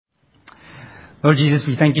Lord Jesus,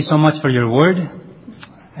 we thank you so much for your word,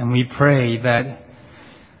 and we pray that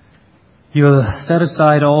you'll set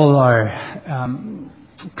aside all our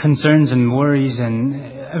concerns and worries and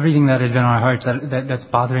everything that is in our hearts that's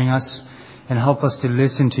bothering us, and help us to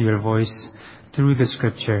listen to your voice through the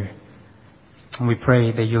Scripture. And we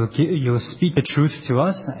pray that you'll speak the truth to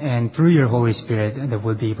us, and through your Holy Spirit that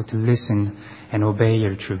we'll be able to listen and obey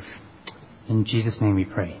your truth. In Jesus' name we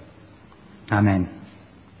pray. Amen.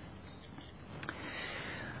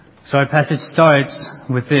 So our passage starts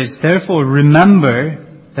with this: therefore remember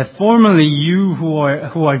that formerly you who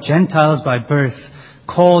are Gentiles by birth,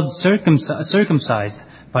 called circumcised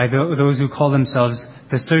by those who call themselves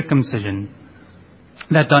the circumcision,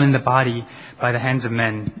 that done in the body by the hands of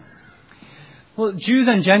men. Well, Jews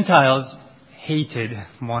and Gentiles hated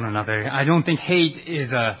one another. I don't think hate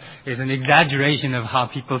is an exaggeration of how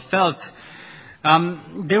people felt.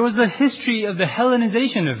 There was the history of the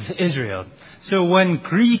Hellenization of Israel. So when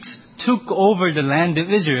Greeks took over the land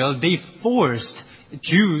of Israel, they forced the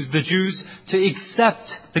Jews to accept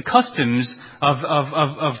the customs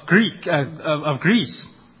of Greece.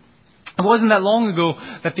 It wasn't that long ago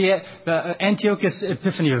that the Antiochus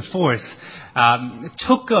Epiphanes IV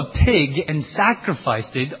took a pig and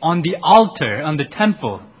sacrificed it on the altar, on the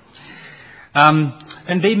temple.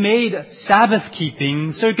 And they made Sabbath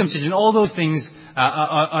keeping, circumcision, all those things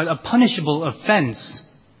a punishable offense.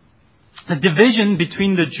 The division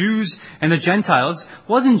between the Jews and the Gentiles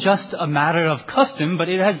wasn't just a matter of custom, but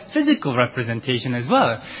it has physical representation as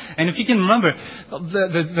well. And if you can remember,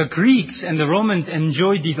 the Greeks and the Romans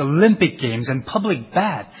enjoyed these Olympic Games and public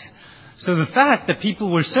baths. So the fact that people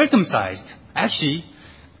were circumcised actually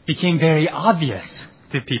became very obvious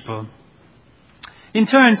to people. In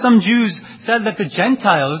turn, some Jews said that the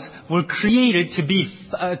Gentiles were created to be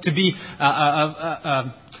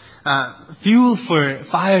fuel for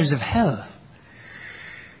fires of hell.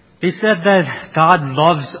 They said that God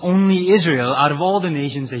loves only Israel out of all the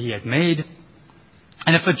nations that He has made.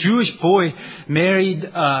 And if a Jewish boy married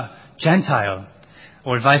a Gentile,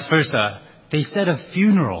 or vice versa, they said a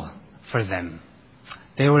funeral for them.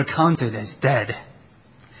 They were counted as dead.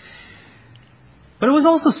 But it was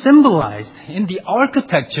also symbolized in the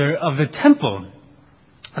architecture of the temple.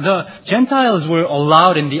 The Gentiles were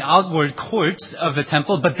allowed in the outward courts of the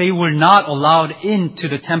temple, but they were not allowed into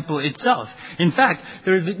the temple itself. In fact,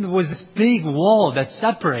 there was this big wall that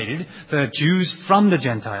separated the Jews from the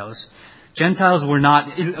Gentiles. Gentiles were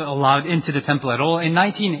not allowed into the temple at all. In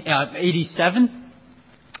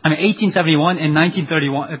 1871 and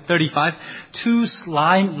 1935, two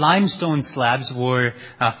limestone slabs were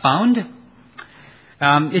found.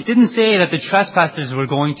 It didn't say that the trespassers were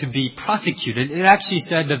going to be prosecuted. It actually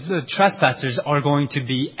said that the trespassers are going to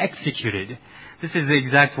be executed. This is the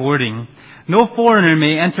exact wording. No foreigner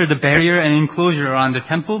may enter the barrier and enclosure around the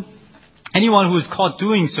temple. Anyone who is caught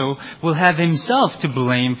doing so will have himself to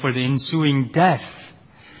blame for the ensuing death.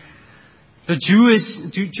 The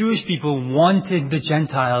Jewish people wanted the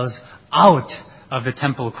Gentiles out of the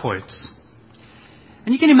temple courts.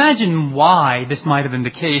 And you can imagine why this might have been the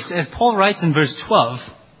case. As Paul writes in verse 12,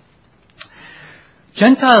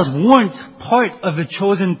 Gentiles weren't part of the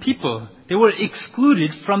chosen people. They were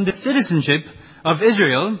excluded from the citizenship of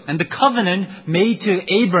Israel and the covenant made to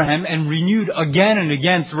Abraham and renewed again and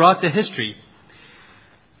again throughout the history.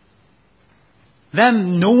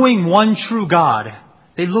 Them knowing one true God,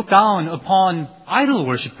 they looked down upon idol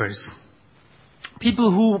worshippers.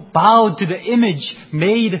 People who bowed to the image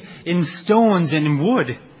made in stones and in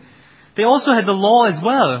wood. They also had the law as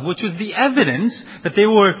well, which was the evidence that they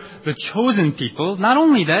were the chosen people. Not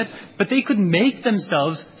only that, but they could make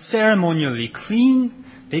themselves ceremonially clean.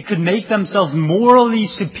 They could make themselves morally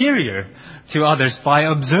superior to others by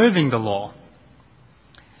observing the law.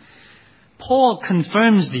 Paul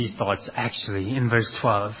confirms these thoughts actually in verse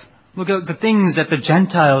 12. Look at the things that the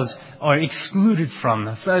Gentiles are excluded from,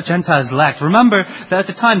 the Gentiles lacked. Remember that at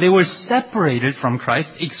the time they were separated from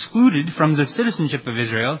Christ, excluded from the citizenship of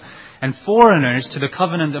Israel, and foreigners to the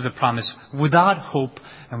covenant of the promise, without hope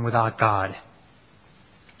and without God.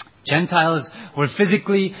 Gentiles were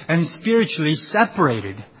physically and spiritually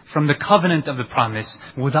separated from the covenant of the promise,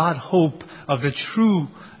 without hope of the true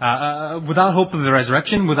without hope of the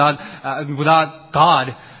resurrection, without God.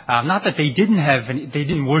 Not that they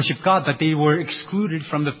didn't worship God, but they were excluded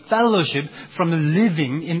from the fellowship, from the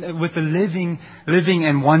living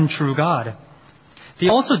and one true God. They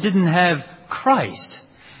also didn't have Christ,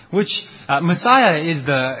 which Messiah is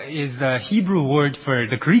the Hebrew word for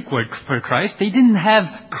the Greek word for Christ. They didn't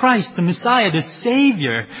have Christ, the Messiah, the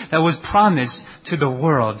Savior that was promised to the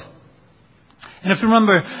world. And if you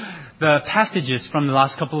remember, the passages from the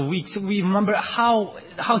last couple of weeks, we remember how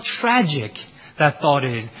tragic that thought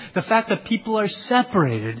is. The fact that people are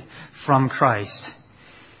separated from Christ.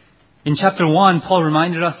 In chapter 1, Paul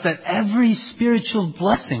reminded us that every spiritual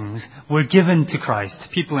blessings were given to Christ,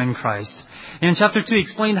 people in Christ. And in chapter 2, he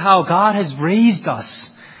explained how God has raised us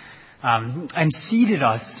and seated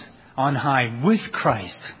us on high with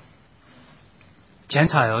Christ.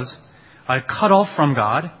 Gentiles are cut off from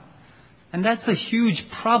God, and that's a huge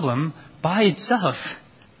problem by itself.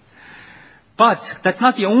 But that's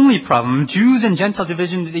not the only problem. Jews and Gentile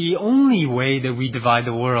division is the only way that we divide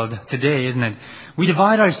the world today, isn't it? We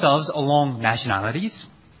divide ourselves along nationalities,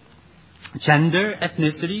 gender,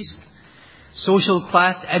 ethnicities, social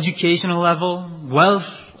class, educational level, wealth,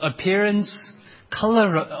 appearance,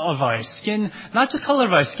 color of our skin. Not just color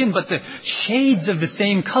of our skin, but the shades of the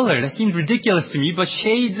same color. That seems ridiculous to me, but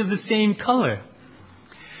shades of the same color.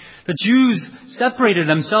 The Jews separated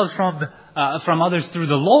themselves from others through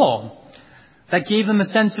the law. That gave them a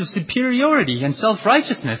sense of superiority and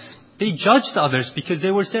self-righteousness. They judged others because they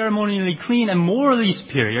were ceremonially clean and morally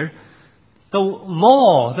superior. The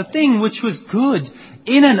law, the thing which was good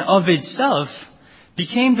in and of itself,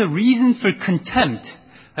 became the reason for contempt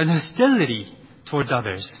and hostility towards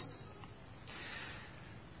others.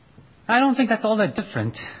 I don't think that's all that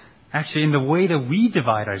different, actually, in the way that we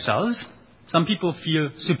divide ourselves. Some people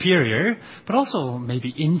feel superior, but also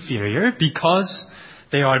maybe inferior because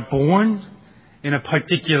they are born in a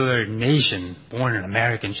particular nation, born in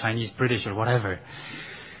American, Chinese, British, or whatever.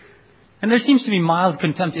 And there seems to be mild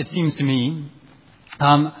contempt, it seems to me,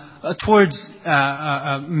 towards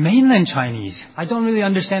mainland Chinese. I don't really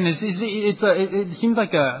understand this. It seems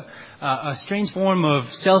like a strange form of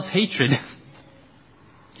self-hatred.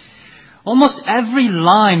 Almost every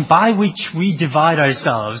line by which we divide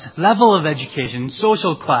ourselves, level of education,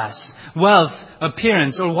 social class, wealth,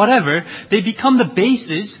 appearance, or whatever, they become the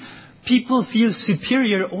basis people feel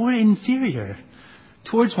superior or inferior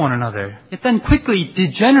towards one another. It then quickly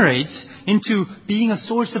degenerates into being a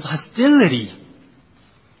source of hostility.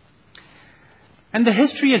 And the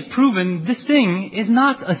history has proven this thing is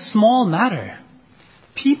not a small matter.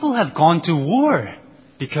 People have gone to war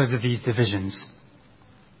because of these divisions.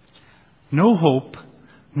 No hope,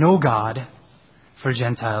 no God for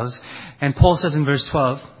Gentiles. And Paul says in verse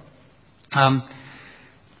 12,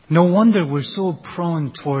 no wonder we're so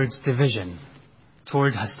prone towards division,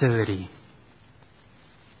 toward hostility.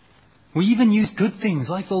 We even use good things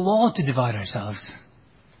like the law to divide ourselves.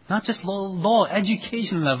 Not just law,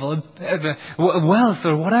 education level, wealth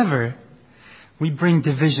or whatever. We bring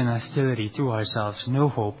division, hostility to ourselves. No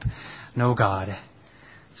hope, no God.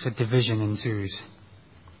 So division ensues.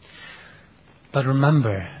 But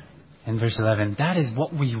remember, in verse 11, that is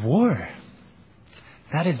what we were.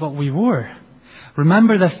 That is what we were.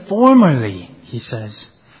 Remember that formerly, he says.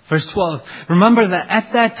 Verse 12, remember that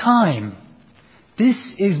at that time, this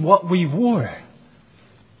is what we were.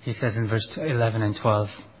 He says in verse 11 and 12.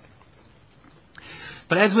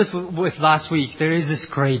 But as with last week, there is this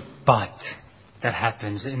great but that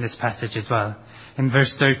happens in this passage as well. In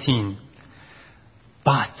verse 13.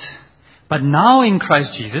 But now in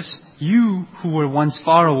Christ Jesus, you who were once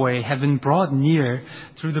far away have been brought near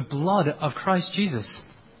through the blood of Christ Jesus.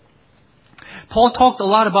 Paul talked a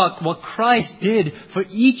lot about what Christ did for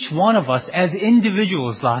each one of us as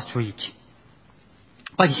individuals last week.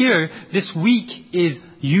 But here, this week is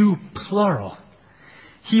you plural.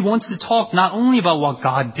 He wants to talk not only about what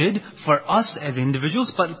God did for us as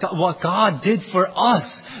individuals, but what God did for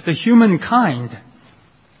us, the humankind,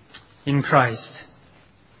 in Christ.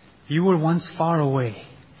 You were once far away,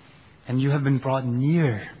 and you have been brought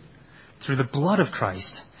near through the blood of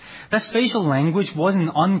Christ. That spatial language was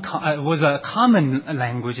a common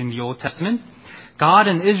language in the Old Testament. God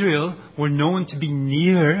and Israel were known to be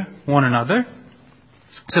near one another.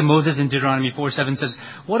 So Moses in Deuteronomy 4:7 says,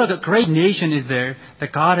 "What a great nation is there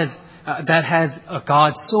that has a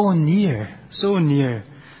God so near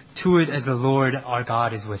to it as the Lord our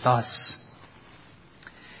God is with us."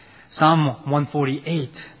 Psalm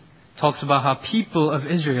 148 talks about how people of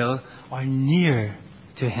Israel are near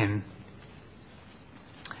to Him.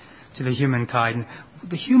 To the humankind.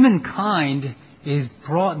 The humankind is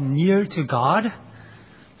brought near to God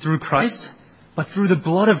through Christ, but through the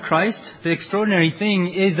blood of Christ, the extraordinary thing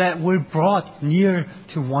is that we're brought near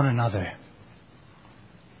to one another.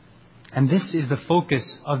 And this is the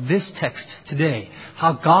focus of this text today,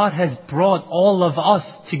 how God has brought all of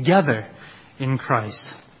us together in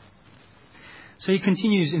Christ. So he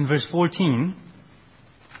continues in verse 14,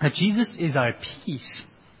 that Jesus is our peace.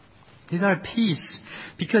 He's our peace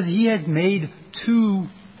because He has made two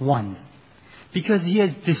one. because He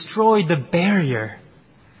has destroyed the barrier,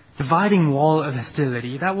 dividing wall of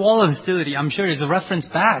hostility. That wall of hostility, I'm sure, is a reference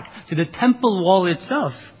back to the temple wall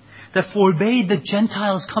itself that forbade the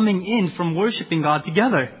Gentiles coming in from worshiping God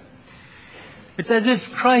together. It's as if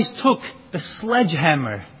Christ took a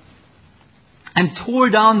sledgehammer and tore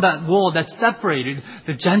down that wall that separated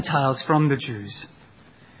the Gentiles from the Jews,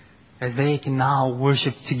 as they can now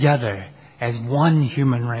worship together as one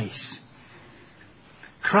human race.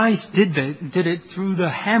 Christ did it through the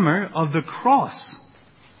hammer of the cross.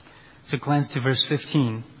 So glance to verse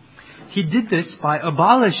 15. He did this by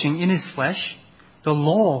abolishing in His flesh the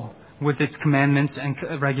law with its commandments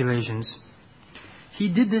and regulations.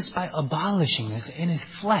 He did this by abolishing this in His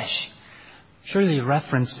flesh. Surely a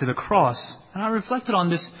reference to the cross. And I reflected on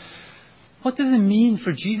this. What does it mean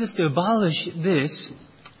for Jesus to abolish this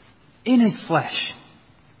in His flesh?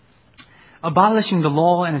 Abolishing the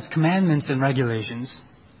law and its commandments and regulations.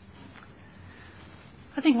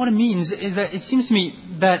 I think what it means is that it seems to me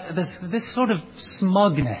that this sort of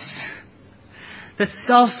smugness, the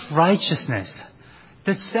self-righteousness,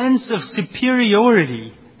 the sense of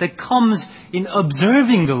superiority that comes in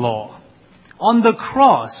observing the law, on the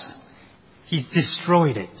cross, He's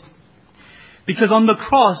destroyed it. Because on the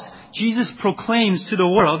cross, Jesus proclaims to the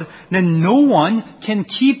world that no one can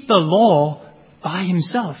keep the law by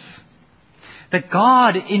himself. That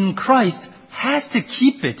God in Christ has to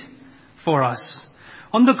keep it for us.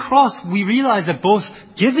 On the cross, we realize that both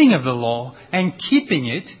giving of the law and keeping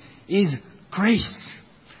it is grace.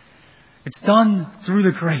 It's done through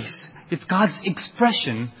the grace. It's God's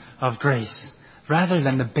expression of grace, rather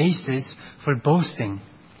than the basis for boasting.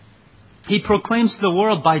 He proclaims to the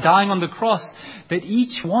world by dying on the cross that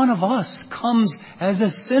each one of us comes as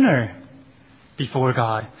a sinner before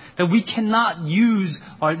God. That we cannot use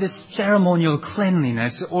this ceremonial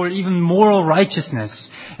cleanliness or even moral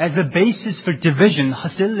righteousness as the basis for division,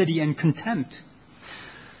 hostility, and contempt.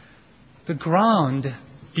 The ground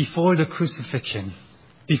before the crucifixion,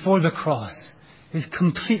 before the cross, is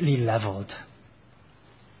completely leveled.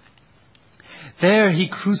 There He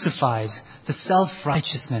crucifies the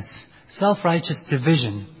self-righteous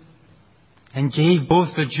division, and gave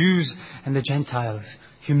both the Jews and the Gentiles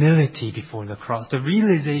humility before the cross. The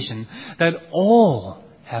realization that all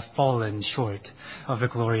have fallen short of the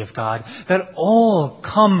glory of God. That all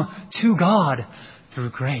come to God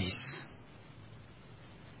through grace.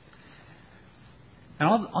 And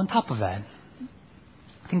on top of that,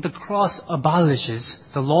 I think the cross abolishes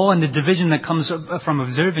the law and the division that comes from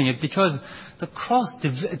observing it, because the cross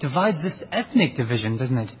divides this ethnic division,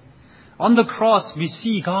 doesn't it? On the cross, we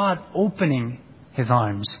see God opening His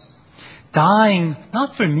arms, dying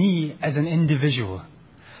not for me as an individual,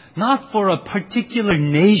 not for a particular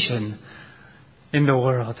nation in the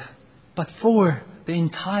world, but for the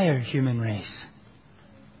entire human race.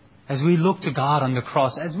 As we look to God on the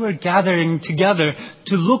cross, as we're gathering together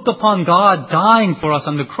to look upon God dying for us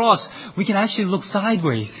on the cross, we can actually look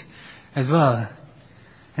sideways as well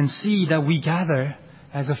and see that we gather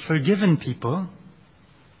as a forgiven people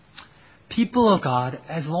of God,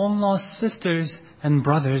 as long-lost sisters and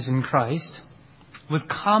brothers in Christ, with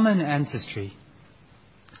common ancestry,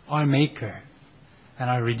 our Maker and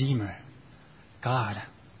our Redeemer, God.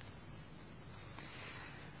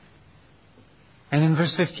 And in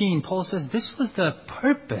verse 15, Paul says this was the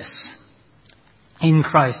purpose in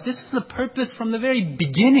Christ. This was the purpose from the very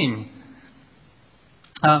beginning.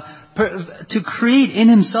 To create in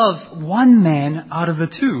Himself one man out of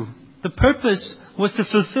the two. The purpose was to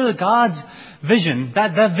fulfill God's vision.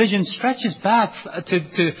 That vision stretches back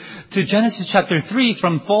to Genesis chapter 3,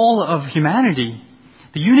 from fall of humanity.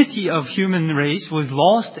 The unity of human race was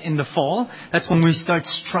lost in the fall. That's when we start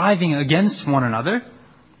striving against one another.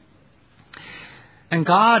 And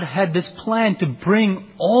God had this plan to bring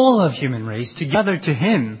all of human race together to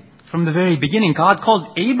Him from the very beginning. God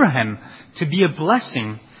called Abraham to be a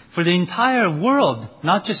blessing for the entire world,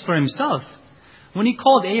 not just for himself. When He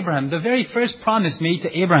called Abraham, the very first promise made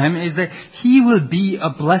to Abraham is that he will be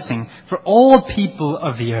a blessing for all people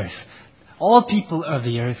of the earth. All people of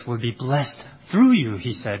the earth will be blessed through you,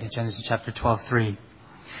 He said in Genesis chapter 12:3.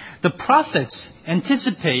 The prophets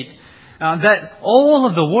anticipate that all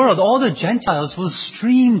of the world, all the Gentiles will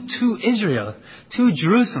stream to Israel, to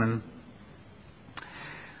Jerusalem.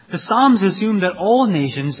 The Psalms assume that all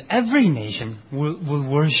nations, every nation,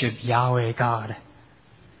 will worship Yahweh God.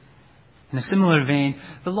 In a similar vein,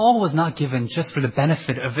 the law was not given just for the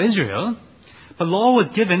benefit of Israel, but law was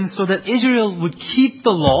given so that Israel would keep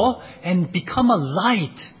the law and become a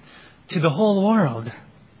light to the whole world.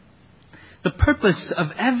 The purpose of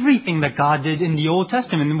everything that God did in the Old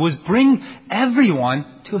Testament was bring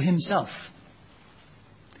everyone to Himself.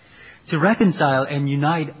 to reconcile and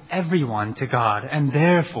unite everyone to God and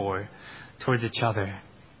therefore towards each other.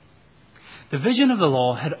 The vision of the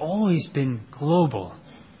law had always been global.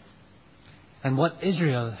 And what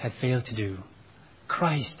Israel had failed to do,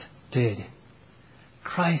 Christ did.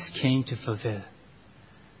 Christ came to fulfill.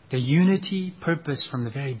 The unity purpose from the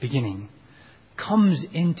very beginning comes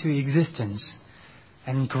into existence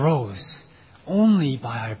and grows only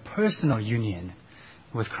by our personal union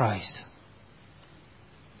with Christ.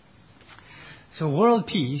 So world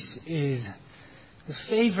peace is this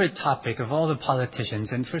favorite topic of all the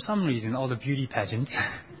politicians and for some reason all the beauty pageants.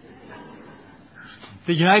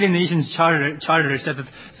 The United Nations Charter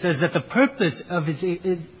says that the purpose of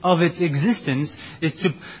its existence is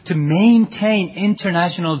to maintain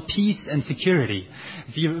international peace and security.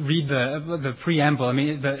 If you read the preamble,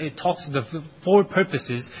 it talks the four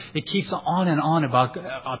purposes. It keeps on and on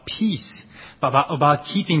about peace, about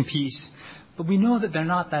keeping peace. But we know that they're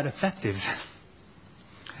not that effective.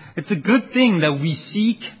 It's a good thing that we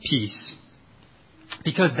seek peace,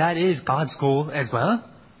 because that is God's goal as well.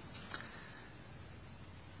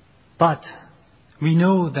 But we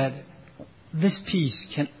know that this peace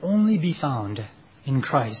can only be found in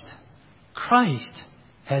Christ. Christ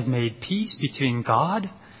has made peace between God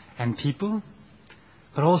and people,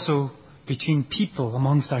 but also between people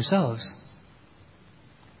amongst ourselves.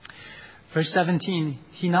 Verse 17,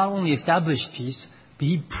 He not only established peace, but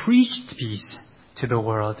He preached peace to the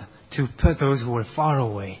world, to put those who were far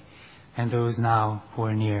away and those now who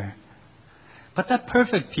are near. But that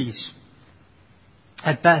perfect peace,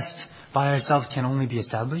 at best, by ourselves can only be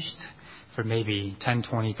established for maybe 10,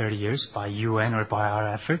 20, 30 years by UN or by our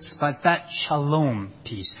efforts. But that shalom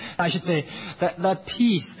peace, I should say, that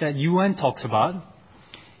peace that UN talks about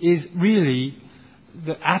is really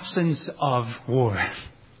the absence of war,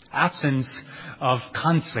 absence of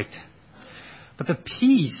conflict. But the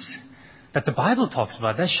peace that the Bible talks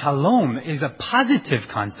about, that shalom, is a positive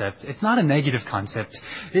concept. It's not a negative concept.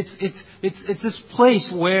 It's this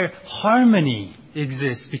place where harmony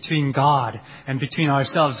exists between God and between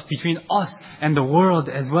ourselves, between us and the world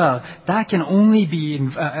as well. That can only be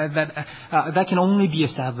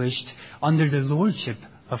established under the lordship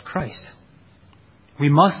of Christ. We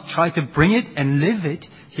must try to bring it and live it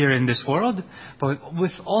here in this world, but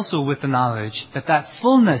also with the knowledge that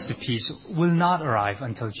fullness of peace will not arrive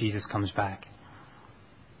until Jesus comes back.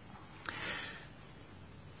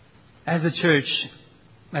 As a church,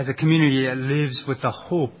 as a community that lives with the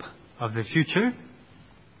hope of the future,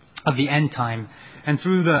 of the end time, and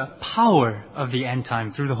through the power of the end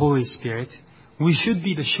time, through the Holy Spirit, we should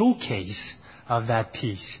be the showcase of that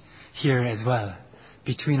peace here as well,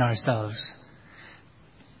 between ourselves.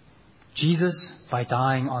 Jesus, by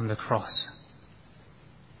dying on the cross,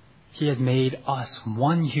 He has made us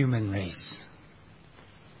one human race.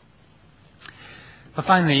 But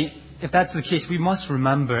finally, if that's the case, we must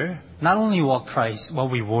remember not only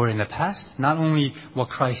what we were in the past, not only what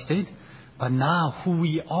Christ did, but now who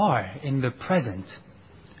we are in the present.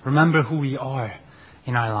 Remember who we are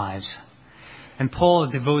in our lives. And Paul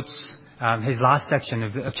devotes his last section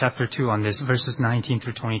of chapter 2 on this, verses 19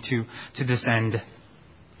 through 22, to this end.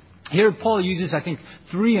 Here Paul uses, I think,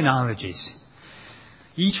 3 analogies.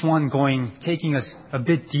 Each one taking us a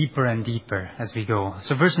bit deeper and deeper as we go.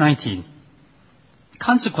 So verse 19.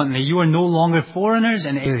 Consequently, you are no longer foreigners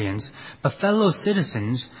and aliens, but fellow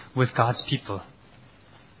citizens with God's people.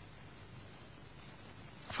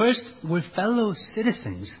 First, we're fellow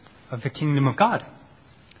citizens of the kingdom of God.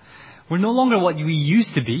 We're no longer what we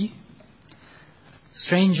used to be,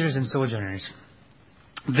 strangers and sojourners,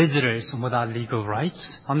 visitors without legal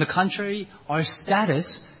rights. On the contrary, our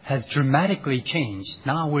status has dramatically changed.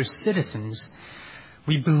 Now we're citizens.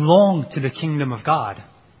 We belong to the kingdom of God.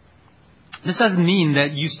 This doesn't mean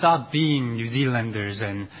that you stop being New Zealanders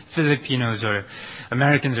and Filipinos or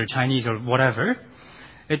Americans or Chinese or whatever.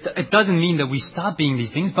 It doesn't mean that we stop being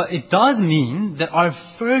these things, but it does mean that our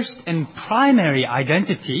first and primary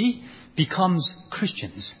identity becomes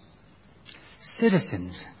Christians,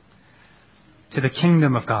 citizens to the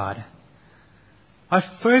kingdom of God. Our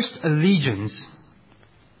first allegiance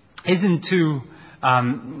isn't to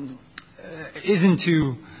Hong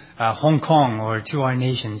Kong or to our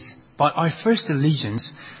nations, but our first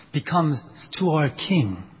allegiance becomes to our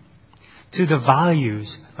King, to the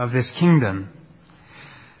values of this kingdom.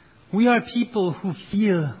 We are people who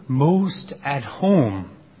feel most at home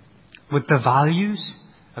with the values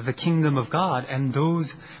of the kingdom of God and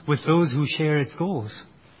with those who share its goals.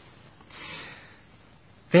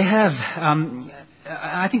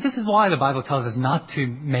 I think this is why the Bible tells us not to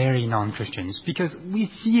marry non-Christians, because we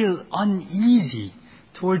feel uneasy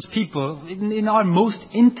towards people, in our most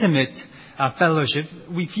intimate fellowship,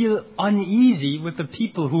 we feel uneasy with the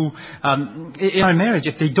people who, in our marriage,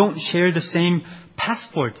 if they don't share the same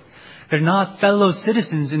passport, they're not fellow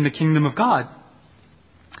citizens in the kingdom of God.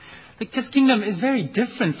 This kingdom is very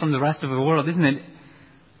different from the rest of the world, isn't it?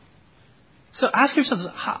 So ask yourselves,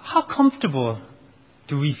 how comfortable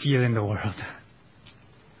do we feel in the world?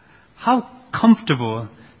 How comfortable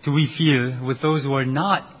do we feel with those who are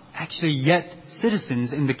not actually yet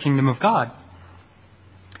citizens in the kingdom of God?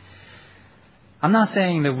 I'm not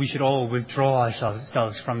saying that we should all withdraw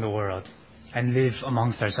ourselves from the world and live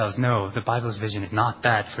amongst ourselves. No, the Bible's vision is not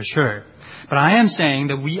that, for sure. But I am saying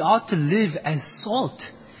that we ought to live as salt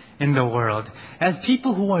in the world, as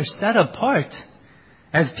people who are set apart,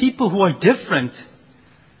 as people who are different,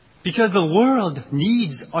 because the world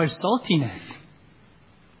needs our saltiness.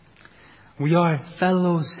 We are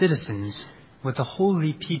fellow citizens with the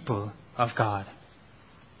holy people of God.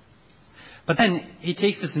 But then he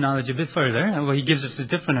takes this analogy a bit further. Well, he gives us a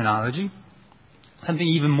different analogy, something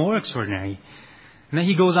even more extraordinary. And then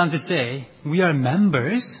he goes on to say, we are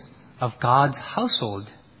members of God's household.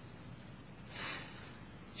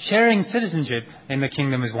 Sharing citizenship in the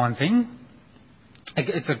kingdom is one thing.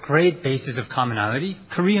 It's a great basis of commonality.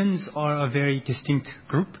 Koreans are a very distinct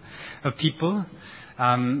group of people.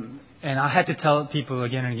 And I had to tell people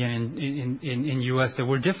again and again in U.S. that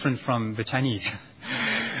we're different from the Chinese.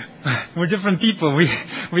 We're different people.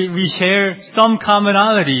 We share some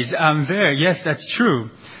commonalities there. Yes, that's true.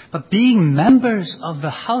 But being members of the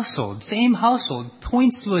household, same household,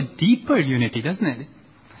 points to a deeper unity, doesn't it?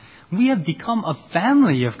 We have become a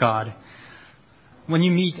family of God. When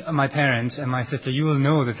you meet my parents and my sister, you will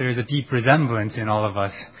know that there is a deep resemblance in all of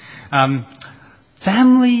us.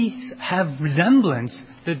 Families have resemblance.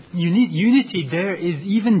 The unity there is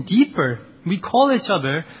even deeper. We call each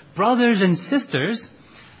other brothers and sisters,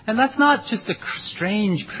 and that's not just a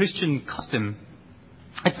strange Christian custom.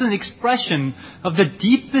 It's an expression of the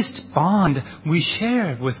deepest bond we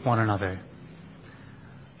share with one another.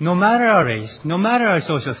 No matter our race, no matter our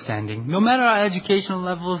social standing, no matter our educational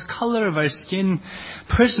levels, color of our skin,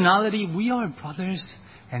 personality, we are brothers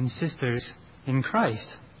and sisters in Christ.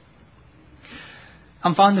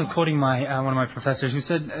 I'm fond of quoting one of my professors who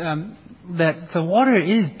said that the water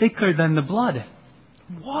is thicker than the blood.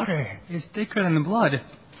 Water is thicker than the blood.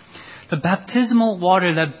 The baptismal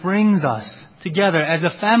water that brings us together as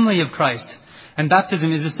a family of Christ. And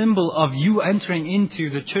baptism is a symbol of you entering into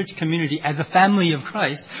the church community as a family of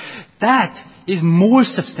Christ. That is more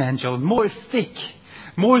substantial, more thick,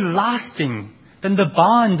 more lasting than the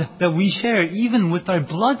bond that we share even with our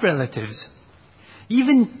blood relatives.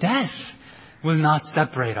 Even death will not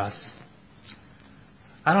separate us.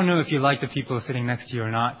 I don't know if you like the people sitting next to you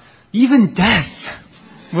or not. Even death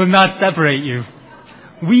will not separate you.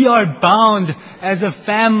 We are bound as a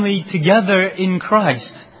family together in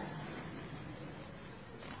Christ.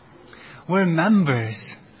 We're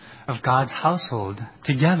members of God's household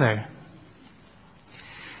together.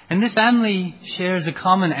 And this family shares a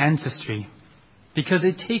common ancestry because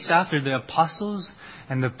it takes after the apostles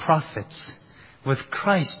and the prophets with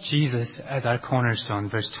Christ Jesus as our cornerstone,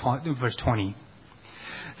 verse 20.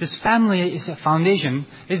 This family is a foundation,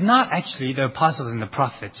 is not actually the apostles and the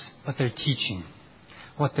prophets, but their teaching,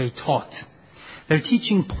 what they taught. Their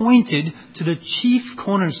teaching pointed to the chief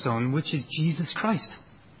cornerstone, which is Jesus Christ.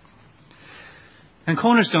 And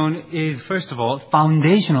cornerstone is, first of all,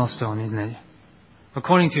 foundational stone, isn't it?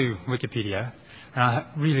 According to Wikipedia, and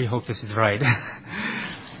I really hope this is right.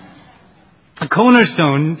 A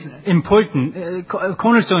cornerstone is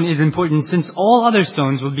important since all other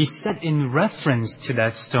stones will be set in reference to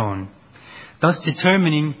that stone, thus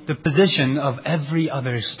determining the position of every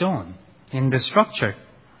other stone in the structure.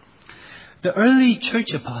 The early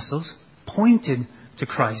church apostles pointed to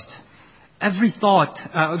Christ. Every thought,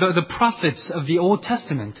 the prophets of the Old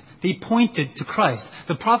Testament, they pointed to Christ.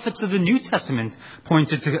 The prophets of the New Testament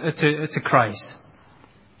pointed to Christ.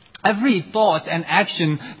 Every thought and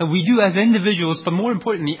action that we do as individuals, but more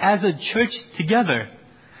importantly, as a church together,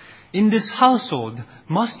 in this household,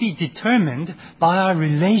 must be determined by our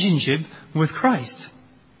relationship with Christ,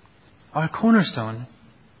 our cornerstone.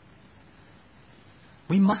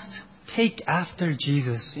 We must take after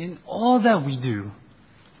Jesus in all that we do,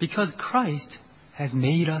 because Christ has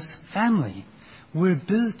made us family. We're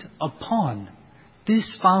built upon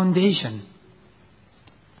this foundation.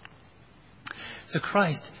 So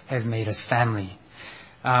Christ has made us family.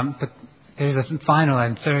 But there's a final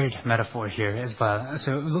and third metaphor here as well.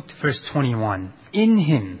 So look to verse 21. In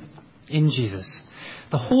Him, in Jesus,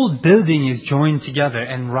 the whole building is joined together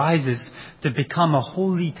and rises to become a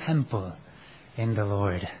holy temple in the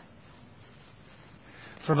Lord.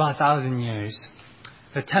 For about 1,000 years,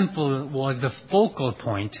 the temple was the focal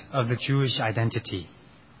point of the Jewish identity.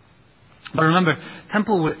 But remember,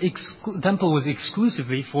 temple was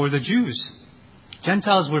exclusively for the Jews.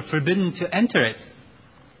 Gentiles were forbidden to enter it.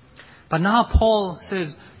 But now Paul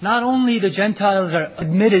says, not only the Gentiles are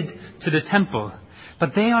admitted to the temple,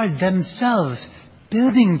 but they are themselves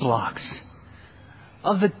building blocks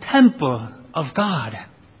of the temple of God.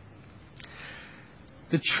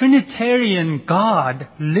 The Trinitarian God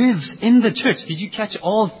lives in the church. Did you catch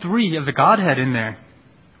all three of the Godhead in there?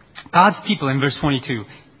 God's people in verse 22.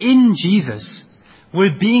 In Jesus,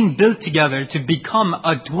 we're being built together to become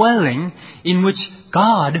a dwelling in which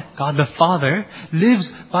God the Father,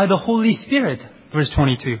 lives by the Holy Spirit. Verse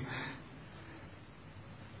 22.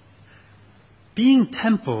 Being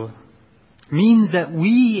temple means that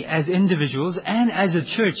we as individuals and as a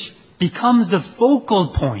church becomes the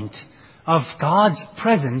focal point of God's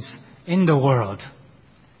presence in the world.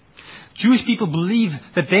 Jewish people believe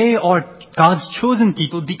that they are God's chosen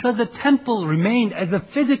people because the temple remained as a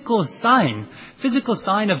physical sign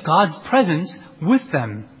of God's presence with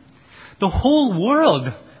them. The whole world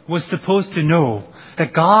was supposed to know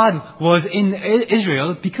that God was in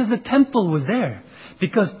Israel because the temple was there,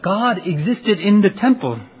 because God existed in the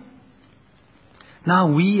temple.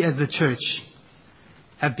 Now we as the church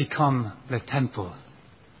have become the temple.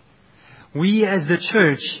 We as the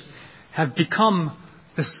church have become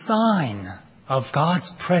the sign of God's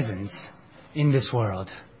presence in this world.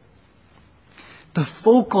 The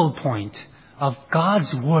focal point of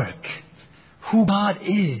God's work, who God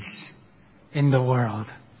is in the world.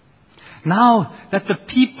 Now that the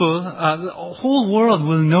people, the whole world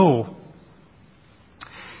will know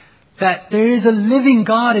that there is a living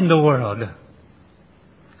God in the world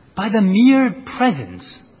by the mere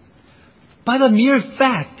presence, by the mere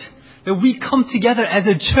fact that we come together as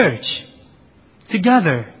a church,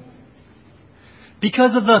 together,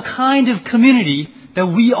 because of the kind of community that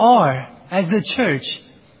we are as the church,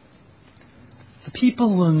 the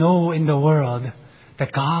people will know in the world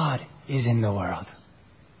that God is in the world.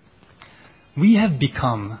 We have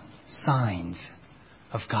become signs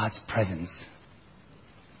of God's presence.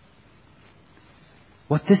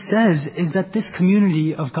 What this says is that this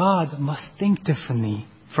community of God must think differently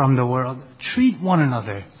from the world, treat one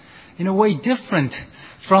another in a way different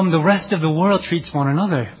from the rest of the world treats one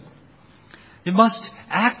another. It must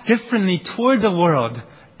act differently toward the world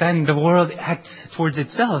than the world acts towards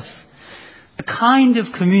itself. The kind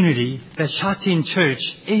of community that Shatin Church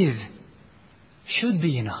should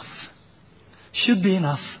be enough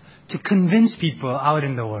to convince people out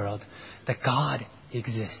in the world that God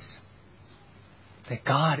exists, that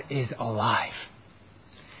God is alive.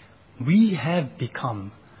 We have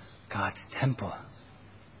become God's temple.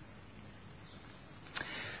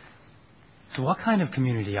 So what kind of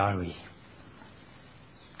community are we?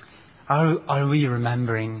 Are we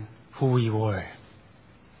remembering who we were?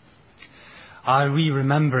 Are we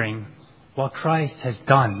remembering what Christ has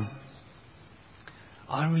done?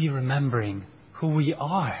 Are we remembering who we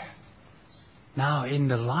are now in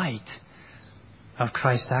the light of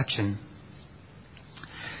Christ's action?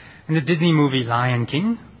 In the Disney movie Lion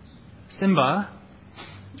King, Simba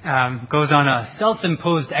goes on a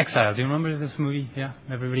self-imposed exile. Do you remember this movie? Yeah,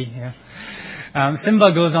 everybody. Yeah.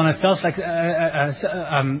 Simba goes on a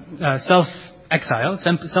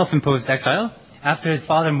self-imposed exile after his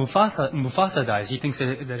father Mufasa dies. He thinks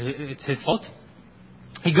that it's his fault.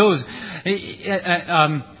 He goes.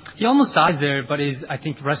 He almost dies there, but is, I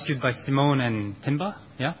think, rescued by Timon and Pumbaa.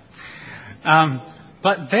 Yeah.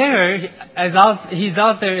 But there, he's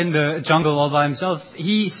out there in the jungle all by himself,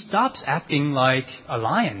 he stops acting like a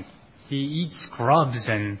lion. He eats grubs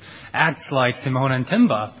and acts like Timon and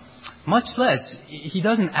Pumbaa. Much less, he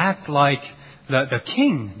doesn't act like the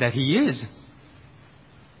king that he is.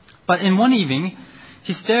 But in one evening,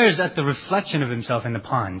 he stares at the reflection of himself in the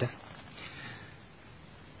pond.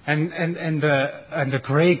 And the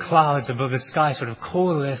gray clouds above the sky sort of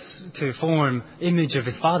coalesce to form image of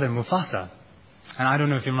his father, Mufasa. And I don't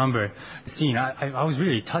know if you remember the scene. I was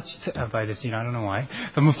really touched by the scene. I don't know why.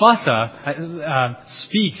 But Mufasa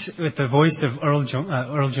speaks with the voice of Earl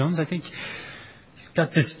Jones, I think. He's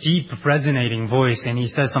got this deep, resonating voice, and he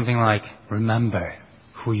says something like, "Remember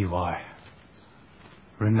who you are.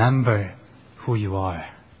 Remember who you are."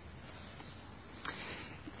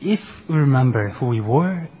 If we remember who we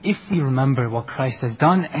were, if we remember what Christ has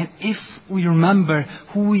done, and if we remember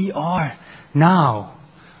who we are now,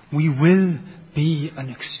 we will be an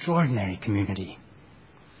extraordinary community.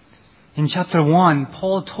 In chapter 1,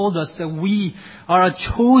 Paul told us that we are a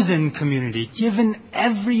chosen community, given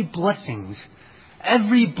every blessings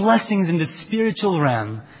every blessings in the spiritual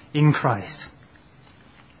realm in Christ.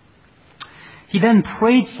 He then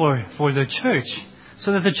prayed for the church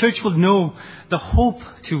so that the church would know the hope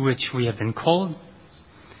to which we have been called,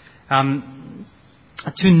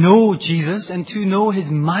 to know Jesus and to know His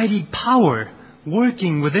mighty power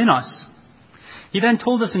working within us. He then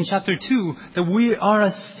told us in chapter 2 that we are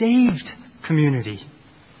a saved community,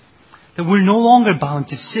 that we're no longer bound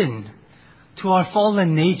to sin, to our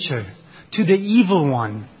fallen nature, to the evil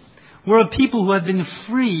one. We're a people who have been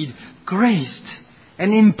freed, graced,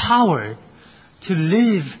 and empowered to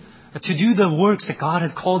live, to do the works that God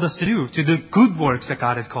has called us to do, to the good works that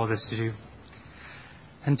God has called us to do.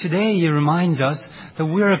 And today He reminds us that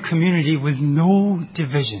we're a community with no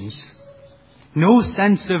divisions, no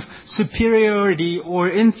sense of superiority or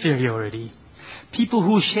inferiority. People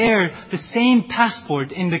who share the same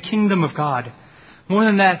passport in the kingdom of God. More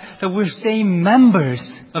than that, that we're same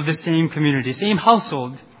members of the same community, same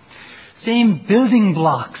household, same building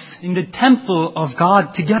blocks in the temple of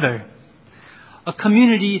God together. A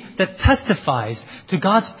community that testifies to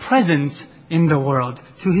God's presence in the world,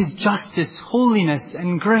 to His justice, holiness,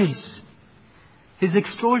 and grace, His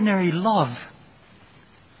extraordinary love.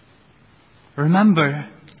 Remember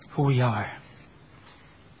who we are.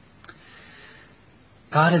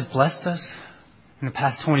 God has blessed us in the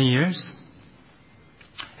past 20 years.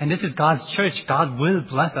 And this is God's church. God will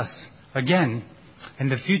bless us again in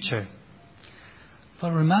the future.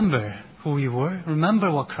 But remember who we were.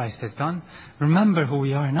 Remember what Christ has done. Remember who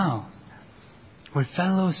we are now. We're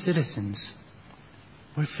fellow citizens.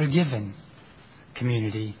 We're forgiven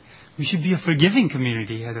community. We should be a forgiving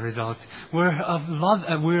community as a result. We're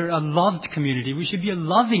a loved community. We should be a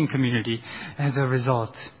loving community as a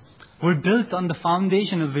result. We're built on the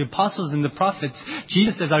foundation of the apostles and the prophets.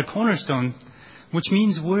 Jesus is our cornerstone, which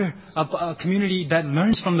means we're a community that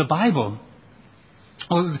learns from the Bible,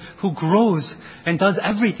 who grows and does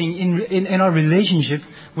everything in our relationship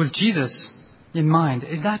with Jesus in mind.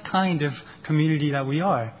 Is that kind of community that we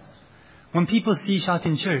are? When people see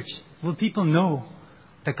Shatin Church, will people know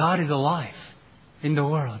that God is alive in the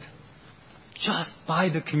world just by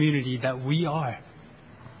the community that we are?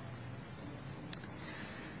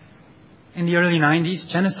 In the early 90s,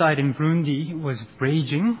 genocide in Burundi was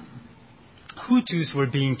raging. Hutus were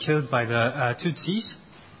being killed by the Tutsis.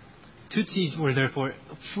 Tutsis were therefore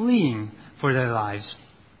fleeing for their lives.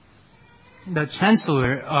 The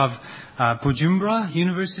chancellor of Bujumbura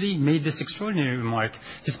University made this extraordinary remark,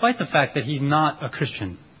 despite the fact that he's not a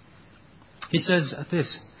Christian. He said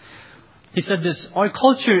this, "Our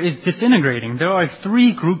culture is disintegrating. There are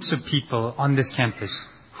 3 groups of people on this campus: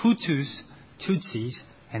 Hutus, Tutsis,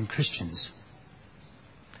 and Christians.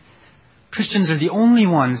 Christians are the only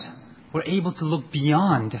ones who are able to look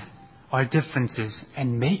beyond our differences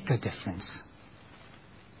and make a difference."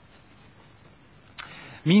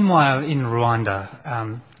 Meanwhile, in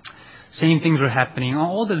Rwanda, same things were happening.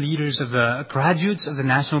 All the leaders of the graduates of the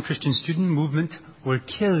National Christian Student Movement were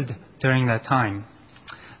killed during that time.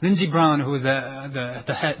 Lindsey Brown, who was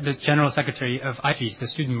the General Secretary of IFES, the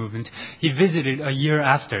student movement, he visited a year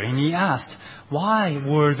after, and he asked, why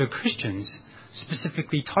were the Christians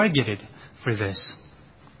specifically targeted for this?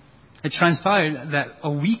 It transpired that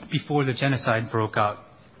a week before the genocide broke out,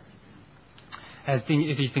 as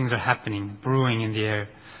these things are happening, brewing in the air,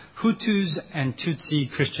 Hutus and Tutsi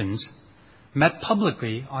Christians met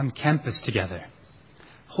publicly on campus together,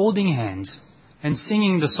 holding hands and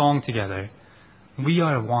singing the song together, "We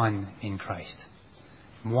are one in Christ,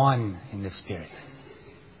 one in the Spirit."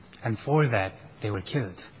 And for that, they were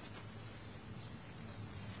killed.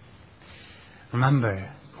 Remember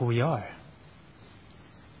who we are.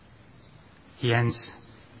 He ends,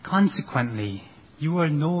 "Consequently, you are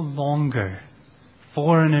no longer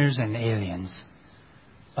foreigners and aliens,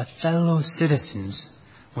 but fellow citizens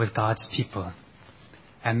with God's people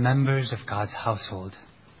and members of God's household.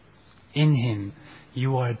 In Him,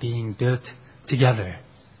 you are being built together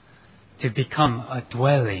to become a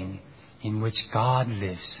dwelling in which God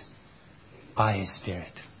lives by His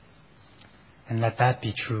Spirit." And let that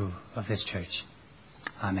be true of this church.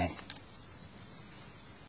 Amen.